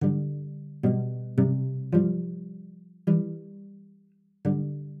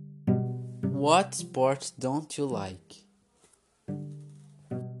What sport don't you like?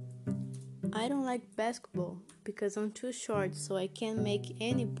 I don't like basketball because I'm too short so I can't make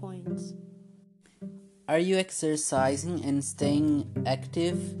any points. Are you exercising and staying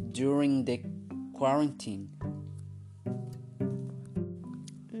active during the quarantine?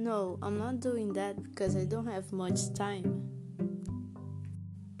 No, I'm not doing that because I don't have much time.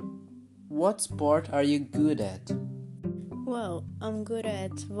 What sport are you good at? Well, I'm good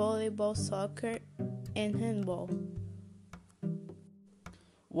at volleyball, soccer, and handball.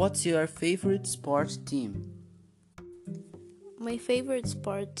 What's your favorite sport team? My favorite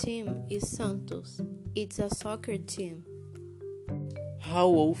sport team is Santos. It's a soccer team. How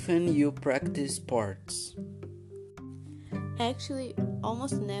often you practice sports? Actually,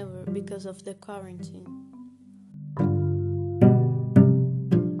 almost never because of the quarantine.